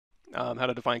How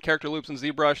to define character loops in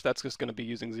ZBrush, that's just going to be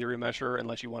using ZRemesher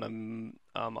unless you want to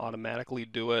automatically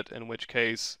do it, in which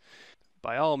case,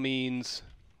 by all means,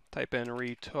 type in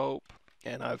retop,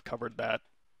 and I've covered that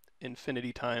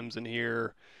infinity times in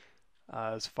here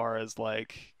as far as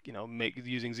like,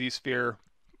 using ZSphere,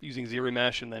 using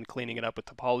ZRemesh, and then cleaning it up with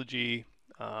topology,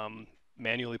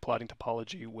 manually plotting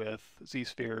topology with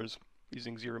Z-spheres,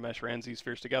 using ZRemesher and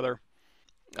Z-spheres together.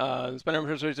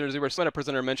 ZBrush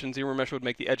presenter mentioned ZRemesh would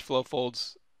make the edge flow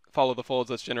folds follow the folds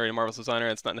that's generated in Marvelous Designer,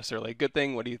 and it's not necessarily a good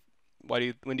thing. When do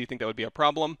you think that would be a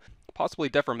problem? Possibly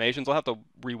deformations. I'll have to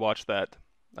rewatch that.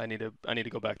 I need to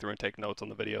go back through and take notes on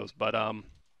the videos. But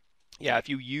yeah, if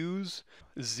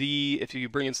you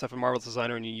bring in stuff in Marvelous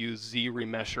Designer and you use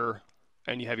ZRemesher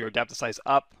and you have your adaptive size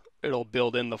up, it'll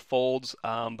build in the folds.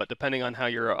 But depending on how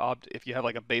if you have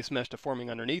like a base mesh deforming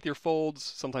underneath your folds,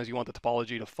 sometimes you want the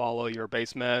topology to follow your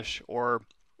base mesh, or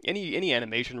any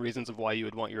animation reasons of why you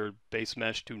would want your base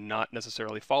mesh to not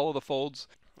necessarily follow the folds.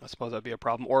 I suppose that'd be a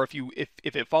problem. Or if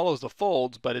it follows the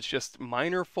folds, but it's just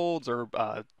minor folds or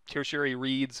tertiary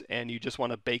reads, and you just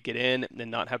want to bake it in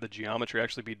and not have the geometry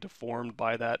actually be deformed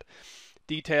by that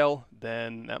detail,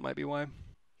 then that might be why.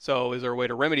 So is there a way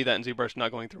to remedy that in ZBrush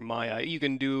not going through Maya? You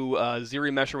can do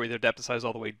ZRemesher with your depth size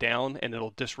all the way down, and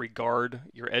it'll disregard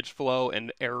your edge flow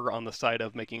and error on the side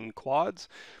of making quads.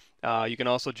 You can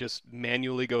also just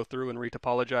manually go through and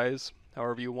retopologize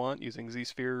however you want using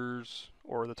Z-spheres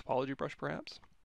or the topology brush perhaps.